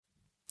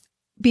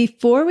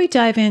Before we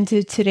dive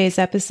into today's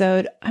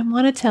episode, I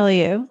want to tell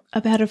you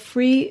about a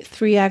free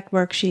 3-act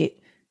worksheet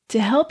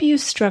to help you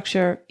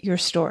structure your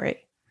story.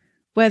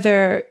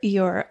 Whether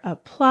you're a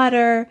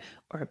plotter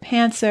or a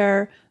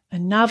pantser, a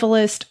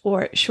novelist,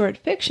 or short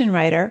fiction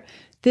writer,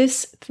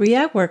 this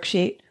 3-act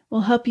worksheet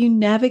will help you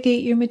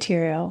navigate your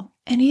material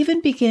and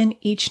even begin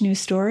each new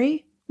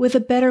story with a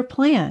better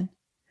plan.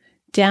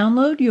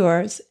 Download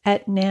yours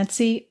at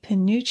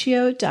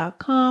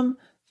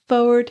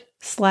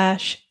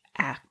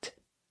nancypanuccio.com/act.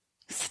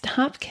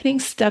 Stop getting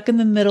stuck in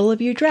the middle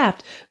of your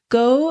draft.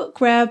 Go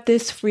grab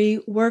this free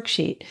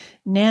worksheet,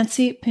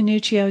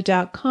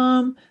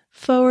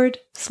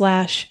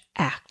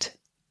 nancypanuccio.com/act.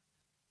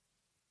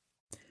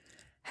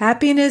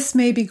 Happiness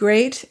may be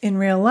great in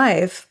real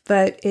life,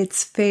 but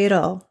it's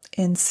fatal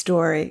in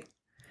story.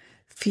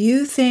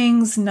 Few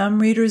things numb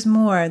readers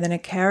more than a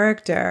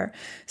character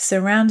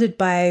surrounded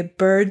by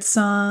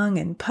birdsong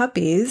and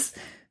puppies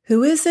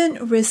who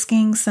isn't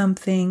risking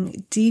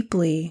something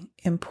deeply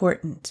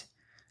important.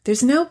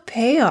 There's no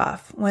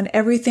payoff when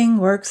everything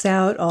works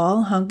out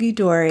all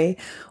hunky-dory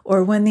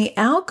or when the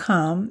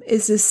outcome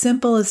is as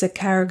simple as a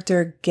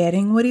character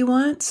getting what he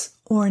wants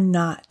or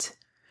not.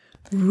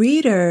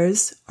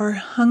 Readers are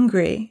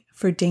hungry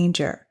for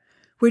danger.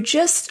 We're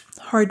just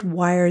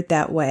hardwired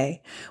that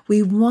way.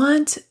 We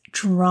want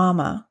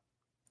drama.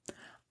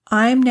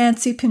 I'm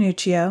Nancy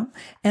Panuccio,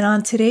 and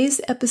on today's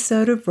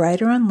episode of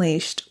Writer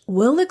Unleashed,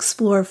 we'll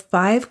explore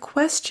 5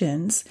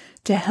 questions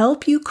to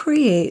help you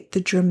create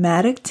the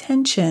dramatic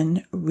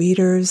tension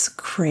readers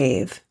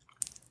crave.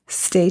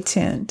 Stay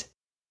tuned.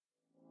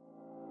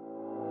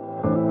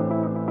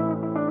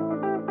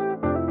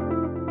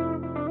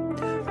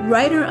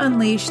 Writer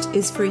Unleashed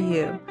is for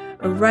you,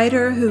 a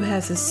writer who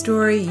has a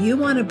story you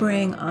want to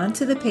bring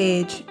onto the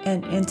page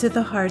and into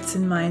the hearts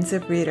and minds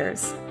of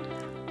readers.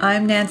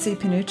 I'm Nancy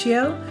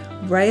Panuccio,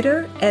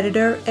 writer,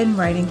 editor, and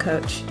writing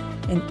coach.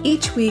 And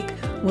each week,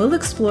 we'll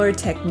explore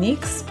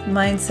techniques,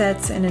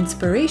 mindsets, and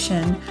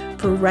inspiration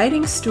for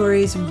writing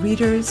stories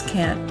readers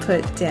can't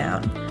put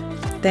down.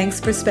 Thanks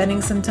for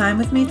spending some time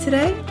with me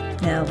today.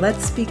 Now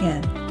let's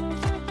begin.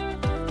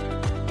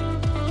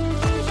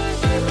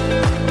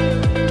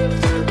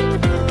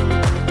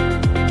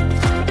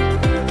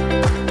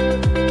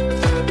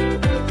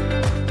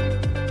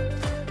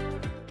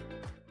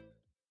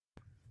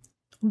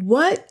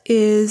 What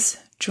is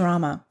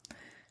drama?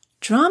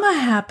 Drama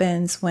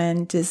happens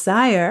when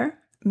desire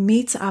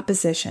meets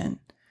opposition.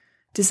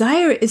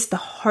 Desire is the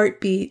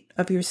heartbeat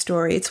of your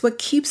story. It's what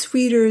keeps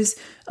readers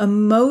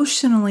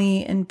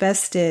emotionally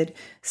invested,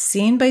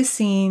 scene by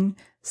scene,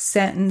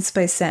 sentence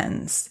by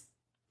sentence.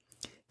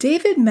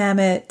 David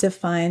Mamet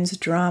defines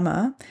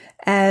drama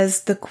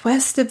as the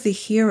quest of the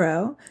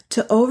hero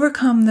to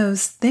overcome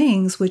those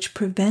things which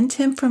prevent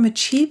him from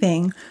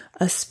achieving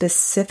a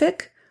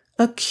specific,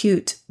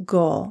 acute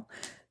goal.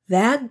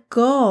 That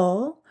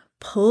goal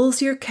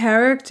pulls your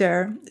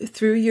character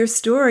through your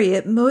story.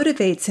 It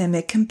motivates him.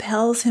 It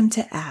compels him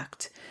to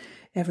act.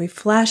 Every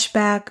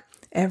flashback,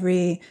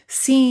 every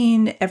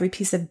scene, every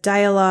piece of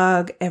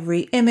dialogue,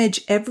 every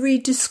image, every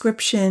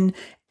description,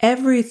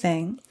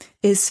 everything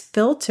is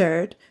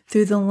filtered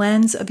through the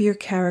lens of your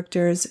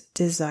character's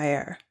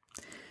desire.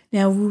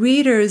 Now,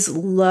 readers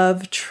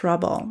love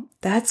trouble.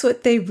 That's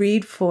what they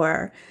read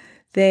for.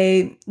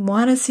 They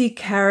want to see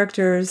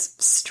characters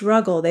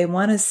struggle. They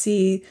want to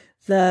see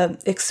the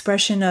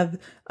expression of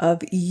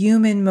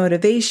human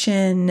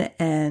motivation,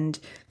 and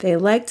they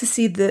like to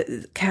see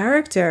the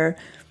character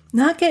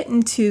not get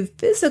into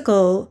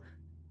physical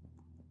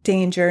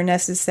danger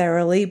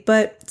necessarily,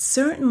 but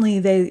certainly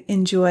they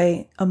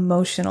enjoy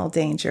emotional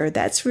danger.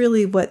 That's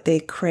really what they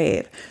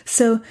crave.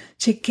 So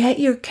to get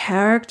your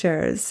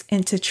characters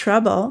into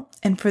trouble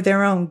and for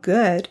their own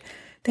good,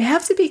 they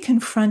have to be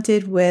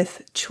confronted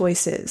with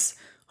choices,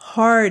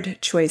 hard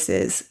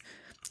choices,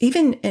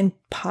 even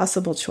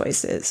impossible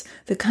choices,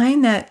 the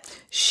kind that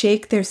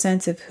shake their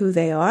sense of who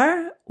they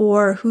are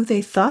or who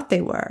they thought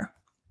they were.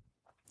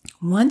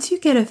 Once you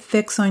get a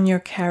fix on your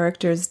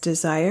character's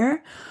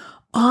desire,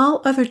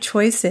 all other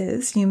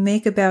choices you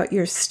make about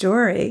your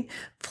story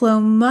flow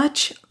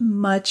much,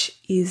 much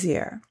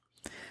easier.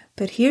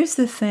 But here's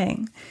the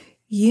thing.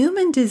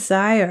 Human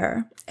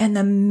desire and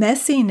the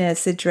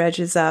messiness it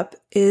dredges up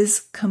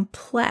is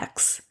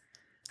complex.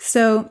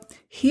 So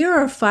here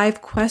are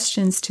 5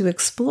 questions to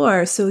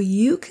explore so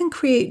you can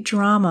create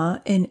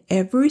drama in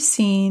every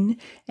scene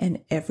and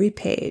every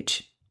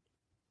page.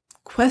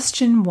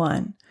 Question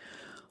 1.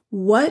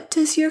 What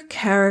does your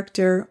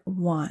character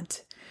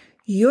want?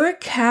 Your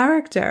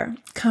character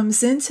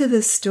comes into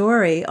the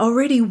story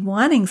already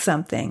wanting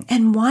something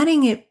and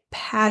wanting it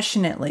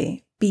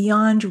passionately,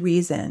 beyond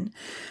reason.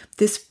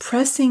 This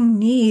pressing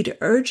need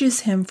urges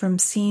him from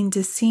scene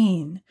to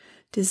scene.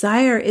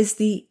 Desire is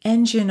the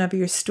engine of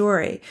your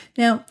story.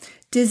 Now,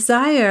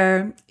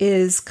 desire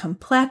is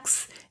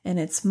complex and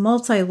it's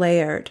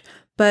multi-layered,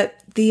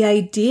 but the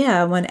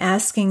idea when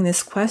asking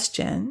this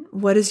question,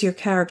 what does your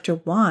character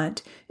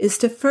want, is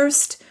to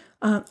first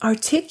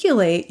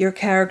articulate your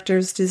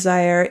character's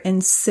desire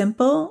in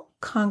simple,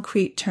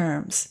 concrete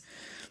terms.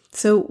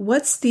 So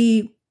what's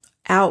the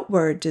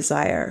outward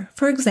desire?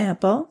 For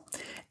example,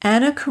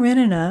 Anna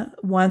Karenina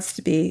wants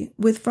to be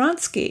with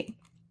Vronsky.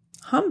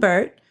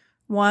 Humbert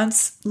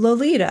wants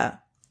Lolita.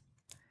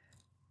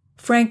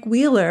 Frank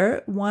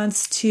Wheeler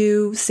wants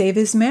to save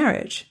his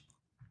marriage.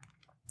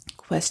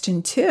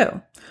 Question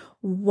 2.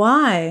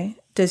 Why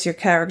does your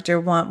character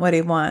want what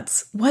he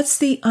wants? What's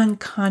the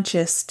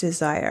unconscious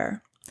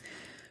desire?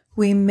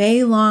 We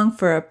may long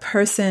for a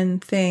person,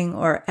 thing,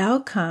 or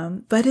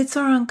outcome, but it's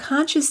our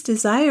unconscious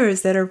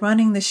desires that are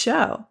running the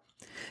show.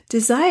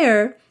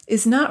 Desire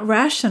is not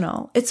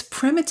rational. It's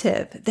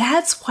primitive.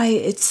 That's why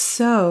it's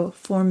so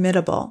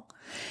formidable.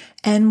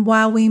 And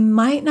while we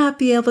might not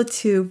be able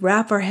to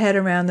wrap our head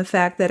around the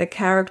fact that a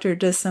character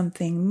does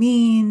something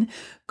mean,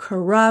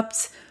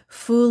 corrupt,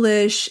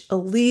 foolish,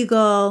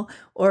 illegal,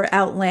 or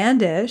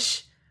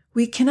outlandish,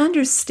 we can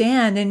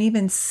understand and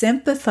even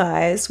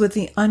sympathize with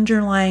the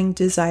underlying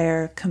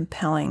desire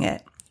compelling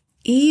it,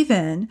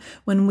 even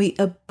when we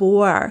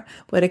abhor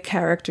what a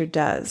character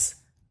does.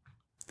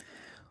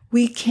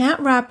 We can't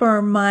wrap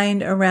our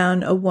mind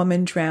around a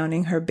woman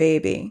drowning her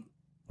baby.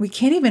 We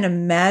can't even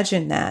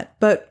imagine that,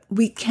 but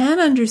we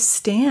can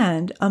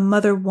understand a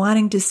mother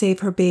wanting to save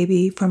her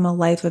baby from a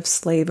life of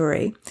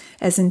slavery,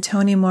 as in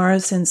Toni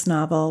Morrison's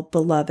novel,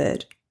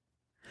 Beloved.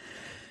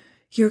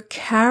 Your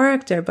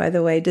character, by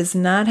the way, does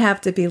not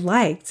have to be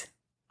liked.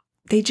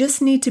 They just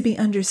need to be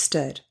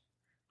understood.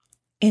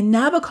 In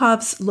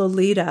Nabokov's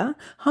Lolita,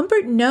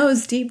 Humbert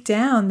knows deep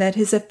down that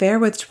his affair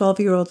with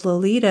 12-year-old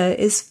Lolita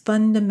is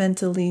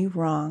fundamentally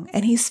wrong,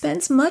 and he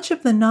spends much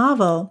of the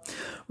novel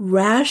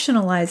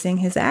rationalizing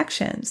his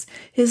actions.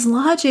 His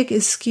logic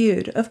is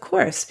skewed, of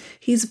course.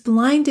 He's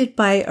blinded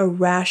by a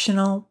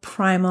rational,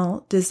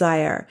 primal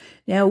desire.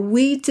 Now,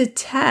 we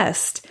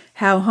detest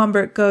how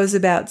Humbert goes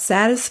about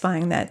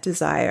satisfying that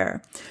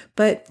desire,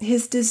 but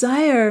his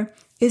desire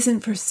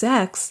isn't for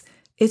sex.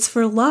 It's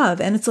for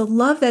love, and it's a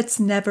love that's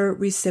never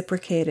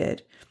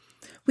reciprocated.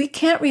 We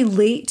can't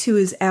relate to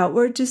his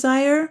outward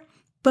desire,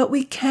 but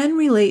we can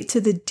relate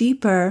to the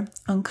deeper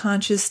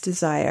unconscious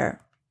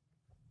desire.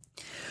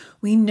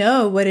 We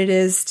know what it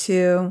is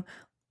to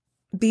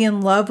be in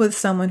love with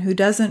someone who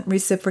doesn't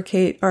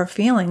reciprocate our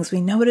feelings.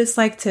 We know what it's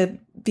like to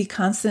be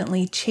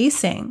constantly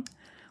chasing.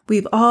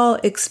 We've all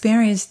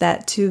experienced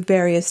that to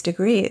various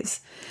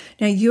degrees.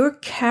 Now, your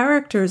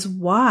character's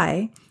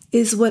why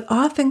is what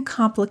often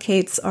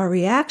complicates our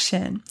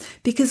reaction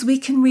because we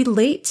can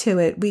relate to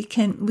it. We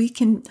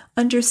can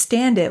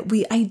understand it.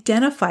 We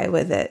identify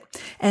with it.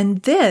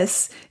 And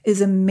this is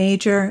a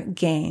major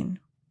gain.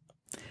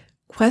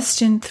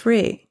 Question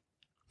 3.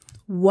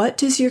 What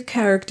does your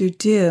character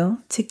do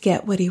to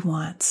get what he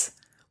wants?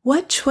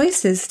 What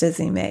choices does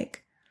he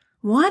make?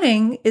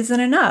 Wanting isn't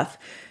enough.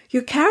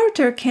 Your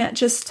character can't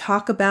just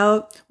talk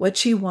about what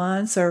she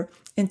wants or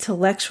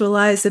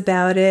intellectualize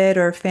about it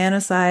or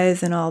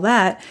fantasize and all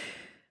that.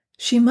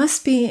 She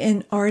must be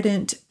in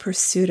ardent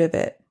pursuit of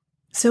it.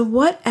 So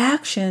what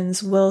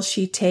actions will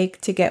she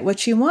take to get what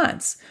she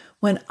wants?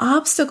 When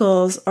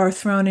obstacles are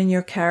thrown in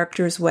your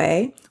character's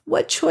way,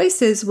 what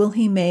choices will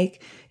he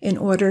make in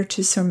order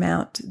to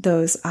surmount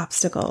those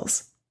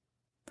obstacles?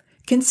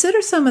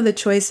 Consider some of the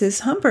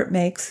choices Humbert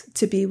makes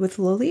to be with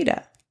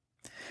Lolita.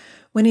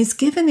 When he's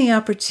given the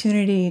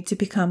opportunity to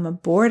become a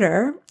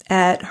boarder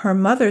at her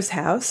mother's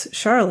house,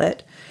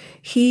 Charlotte,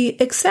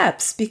 he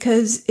accepts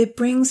because it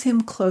brings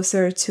him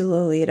closer to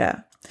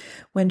Lolita.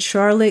 When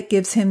Charlotte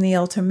gives him the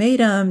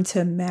ultimatum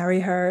to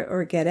marry her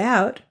or get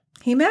out,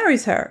 he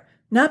marries her,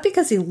 not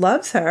because he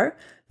loves her,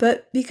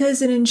 but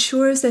because it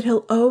ensures that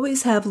he'll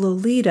always have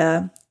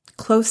Lolita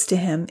close to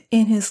him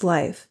in his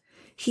life.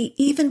 He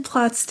even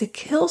plots to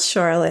kill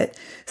Charlotte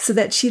so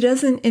that she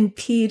doesn't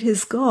impede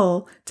his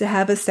goal to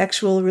have a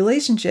sexual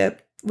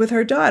relationship with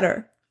her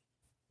daughter.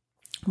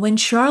 When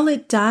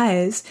Charlotte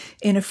dies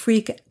in a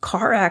freak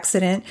car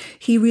accident,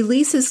 he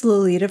releases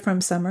Lolita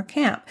from summer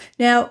camp.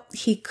 Now,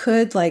 he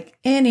could, like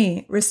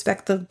any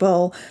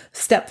respectable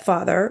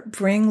stepfather,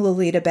 bring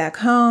Lolita back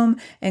home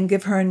and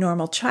give her a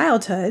normal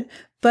childhood.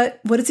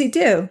 But what does he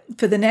do?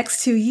 For the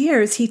next 2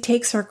 years, he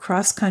takes her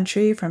cross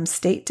country from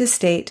state to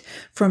state,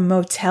 from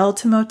motel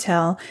to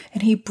motel,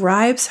 and he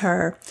bribes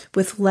her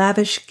with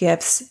lavish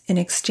gifts in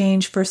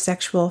exchange for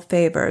sexual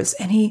favors.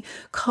 And he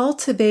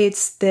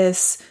cultivates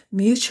this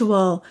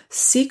mutual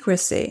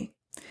secrecy.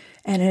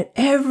 And at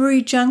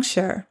every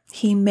juncture,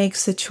 he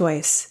makes a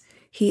choice.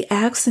 He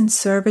acts in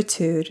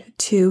servitude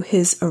to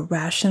his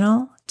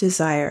irrational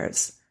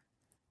desires.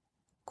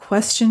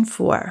 Question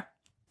 4.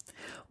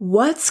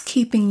 What's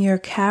keeping your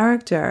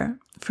character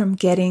from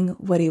getting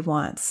what he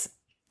wants?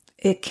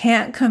 It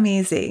can't come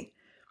easy.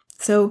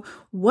 So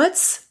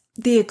what's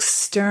the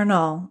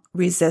external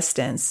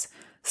resistance?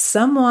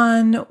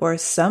 Someone or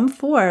some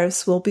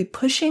force will be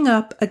pushing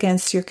up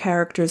against your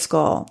character's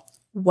goal.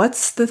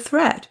 What's the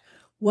threat?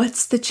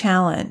 What's the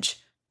challenge?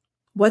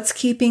 What's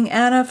keeping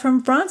Anna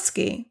from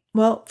Vronsky?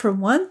 Well, for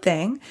one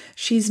thing,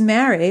 she's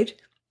married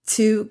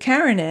to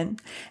Karenin,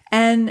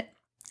 and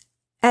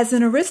As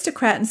an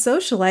aristocrat and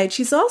socialite,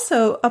 she's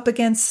also up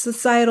against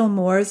societal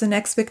mores and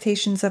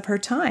expectations of her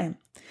time.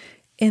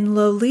 In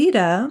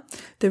Lolita,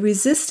 the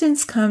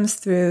resistance comes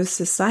through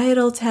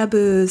societal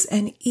taboos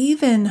and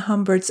even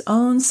Humbert's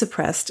own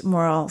suppressed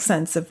moral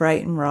sense of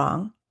right and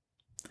wrong.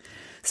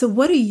 So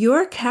what are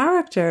your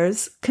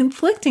characters'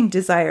 conflicting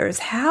desires?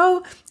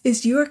 How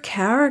is your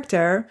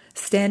character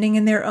standing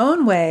in their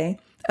own way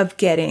of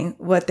getting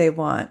what they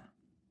want?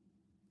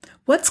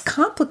 What's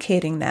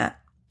complicating that?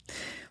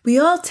 We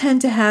all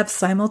tend to have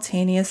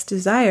simultaneous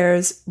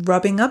desires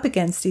rubbing up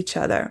against each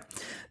other.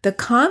 The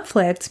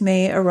conflict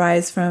may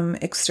arise from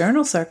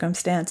external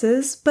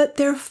circumstances, but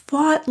they're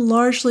fought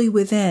largely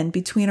within,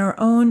 between our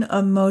own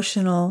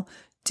emotional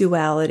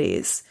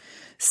dualities.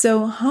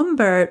 So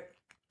Humbert,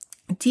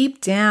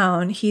 deep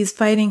down, he's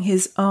fighting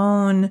his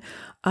own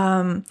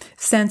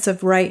sense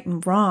of right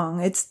and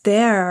wrong. It's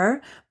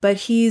there, but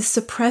he's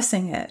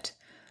suppressing it.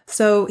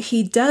 So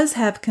he does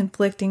have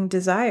conflicting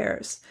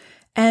desires.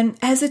 And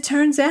as it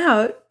turns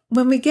out,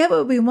 when we get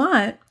what we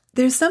want,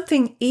 there's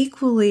something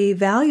equally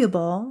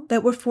valuable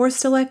that we're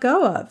forced to let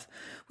go of.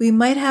 We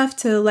might have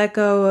to let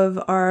go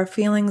of our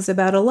feelings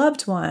about a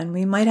loved one.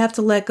 We might have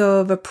to let go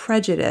of a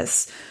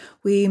prejudice.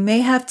 We may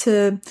have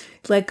to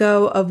let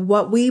go of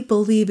what we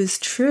believe is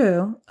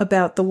true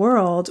about the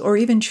world or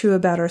even true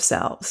about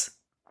ourselves.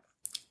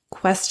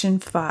 Question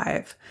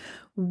 5.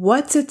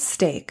 What's at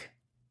stake?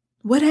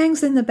 What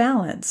hangs in the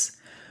balance?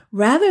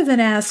 Rather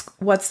than ask,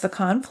 what's the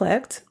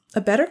conflict? A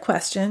better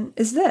question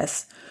is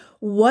this.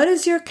 What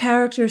does your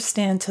character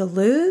stand to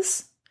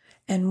lose?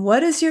 And what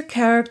does your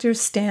character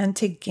stand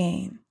to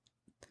gain?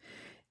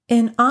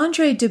 In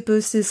Andre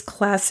Dubus's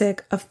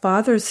classic A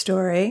Father's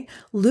Story,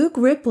 Luke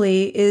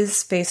Ripley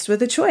is faced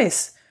with a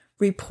choice.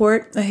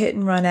 Report a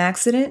hit-and-run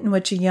accident in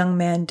which a young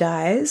man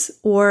dies,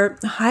 or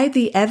hide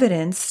the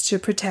evidence to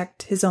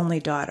protect his only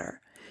daughter.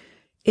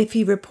 If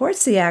he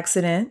reports the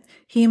accident,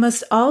 he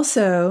must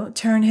also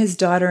turn his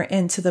daughter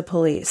into the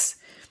police.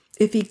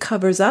 If he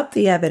covers up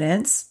the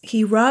evidence,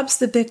 he robs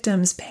the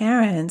victim's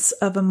parents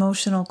of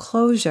emotional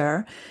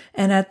closure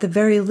and, at the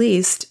very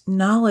least,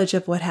 knowledge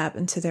of what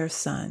happened to their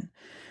son.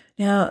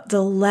 Now,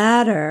 the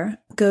latter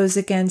goes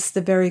against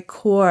the very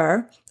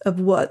core of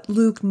what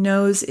Luke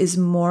knows is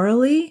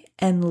morally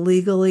and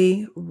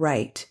legally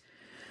right.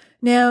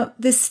 Now,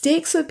 the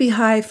stakes would be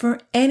high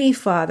for any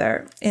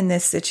father in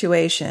this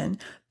situation,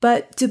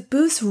 but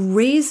Dubus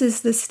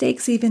raises the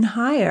stakes even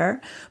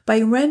higher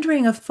by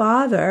rendering a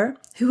father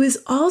who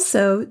is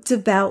also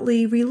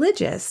devoutly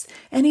religious,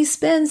 and he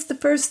spends the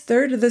first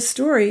third of the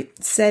story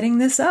setting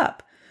this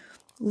up.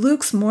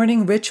 Luke's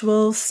morning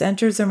ritual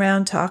centers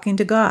around talking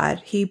to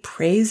God. He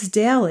prays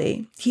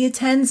daily. He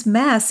attends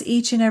Mass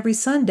each and every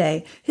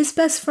Sunday. His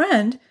best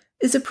friend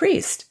is a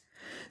priest.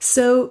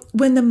 So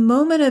when the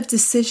moment of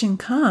decision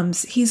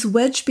comes, he's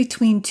wedged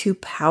between two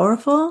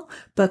powerful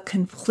but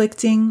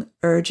conflicting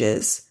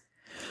urges.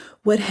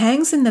 What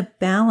hangs in the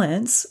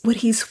balance, what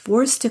he's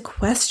forced to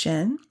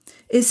question,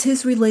 is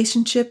his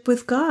relationship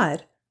with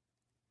God,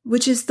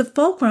 which is the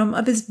fulcrum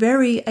of his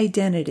very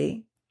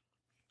identity.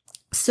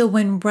 So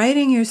when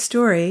writing your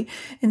story,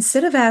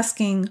 instead of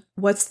asking,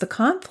 what's the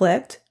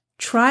conflict,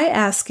 try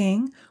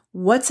asking,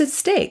 what's at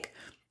stake?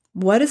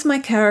 What does my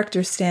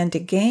character stand to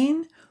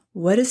gain?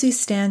 What does he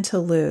stand to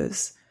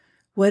lose?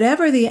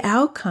 Whatever the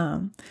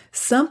outcome,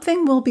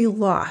 something will be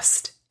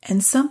lost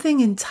and something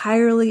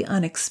entirely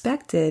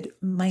unexpected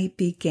might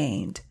be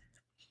gained.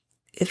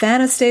 If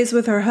Anna stays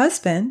with her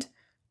husband,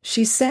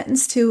 she's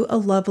sentenced to a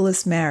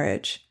loveless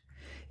marriage.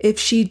 If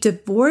she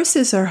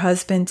divorces her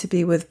husband to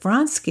be with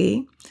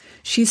Vronsky,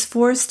 she's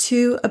forced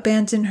to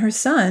abandon her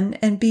son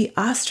and be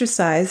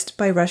ostracized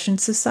by Russian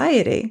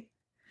society.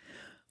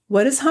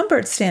 What does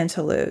Humbert stand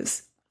to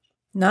lose?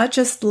 Not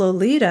just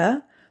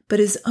Lolita, but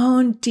his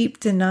own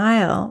deep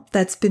denial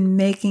that's been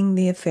making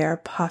the affair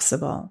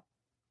possible.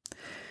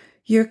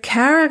 Your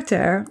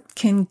character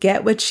can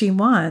get what she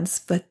wants,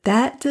 but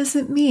that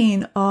doesn't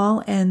mean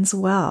all ends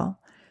well.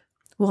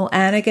 Will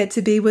Anna get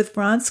to be with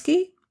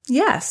Vronsky?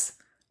 Yes,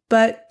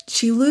 but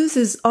she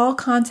loses all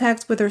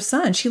contact with her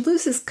son. She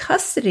loses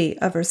custody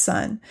of her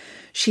son.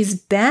 She's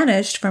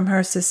banished from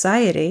her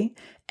society,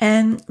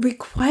 and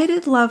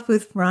requited love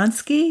with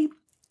Vronsky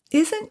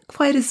isn't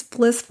quite as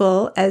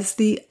blissful as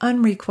the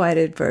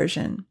unrequited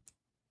version.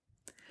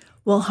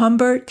 Will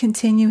Humbert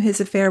continue his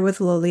affair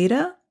with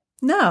Lolita?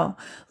 No.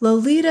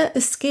 Lolita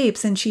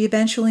escapes and she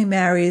eventually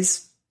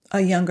marries a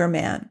younger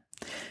man.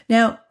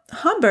 Now,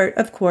 Humbert,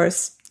 of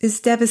course, is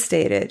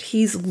devastated.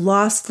 He's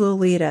lost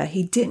Lolita.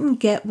 He didn't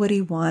get what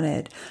he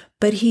wanted,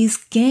 but he's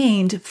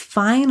gained,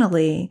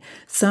 finally,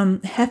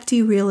 some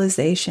hefty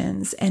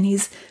realizations, and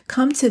he's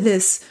come to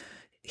this.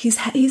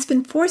 He's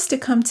been forced to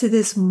come to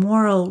this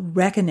moral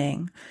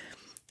reckoning.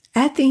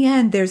 At the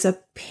end, there's a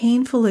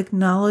painful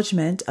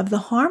acknowledgement of the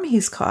harm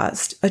he's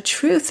caused, a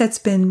truth that's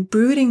been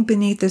brooding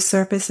beneath the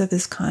surface of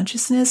his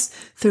consciousness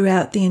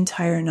throughout the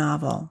entire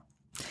novel.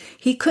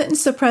 He couldn't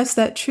suppress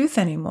that truth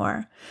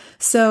anymore.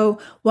 So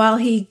while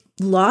he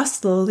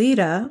lost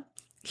Lolita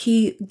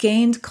he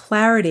gained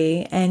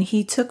clarity and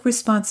he took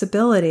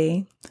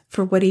responsibility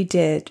for what he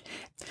did.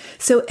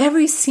 So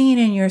every scene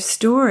in your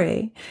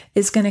story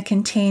is going to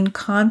contain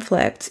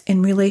conflict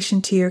in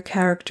relation to your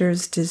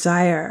character's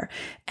desire.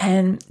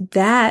 And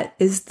that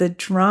is the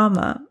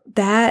drama.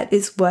 That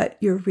is what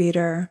your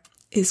reader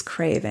is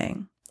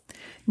craving.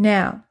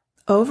 Now,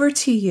 over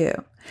to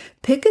you.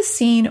 Pick a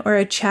scene or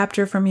a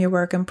chapter from your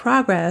work in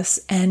progress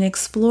and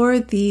explore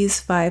these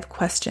 5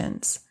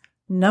 questions.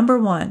 Number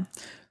 1,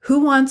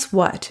 who wants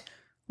what?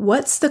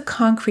 What's the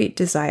concrete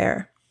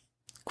desire?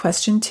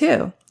 Question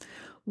 2,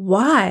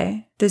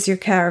 why does your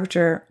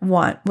character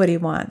want what he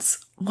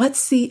wants?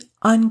 What's the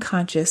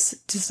unconscious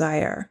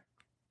desire?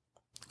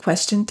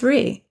 Question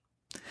 3,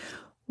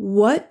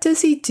 what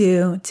does he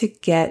do to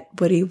get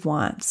what he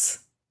wants?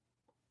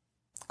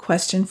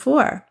 Question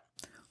 4,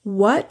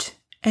 what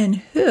and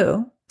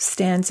who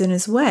stands in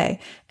his way?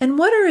 And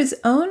what are his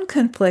own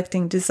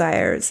conflicting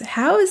desires?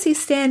 How is he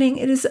standing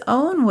in his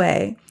own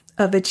way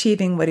of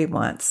achieving what he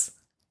wants?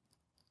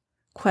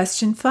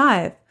 Question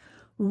 5,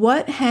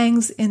 what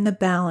hangs in the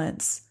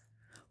balance?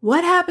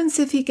 What happens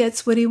if he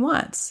gets what he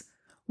wants?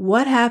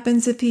 What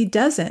happens if he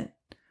doesn't?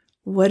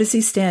 What does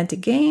he stand to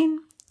gain?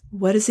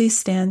 What does he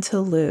stand to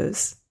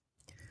lose?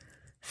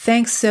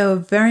 Thanks so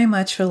very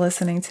much for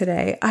listening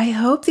today. I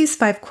hope these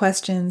 5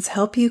 questions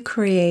help you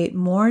create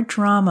more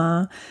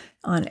drama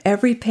on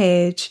every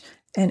page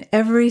and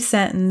every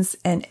sentence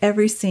and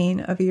every scene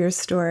of your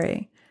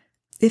story.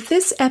 If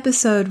this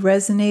episode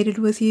resonated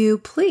with you,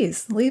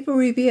 please leave a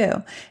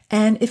review.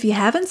 And if you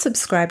haven't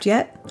subscribed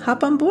yet,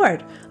 hop on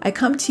board. I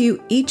come to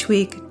you each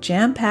week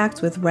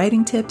jam-packed with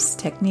writing tips,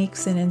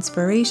 techniques, and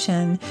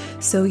inspiration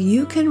so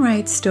you can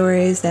write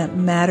stories that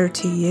matter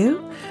to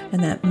you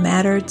and that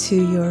matter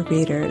to your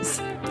readers.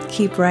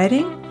 Keep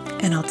writing,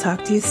 and I'll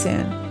talk to you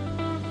soon.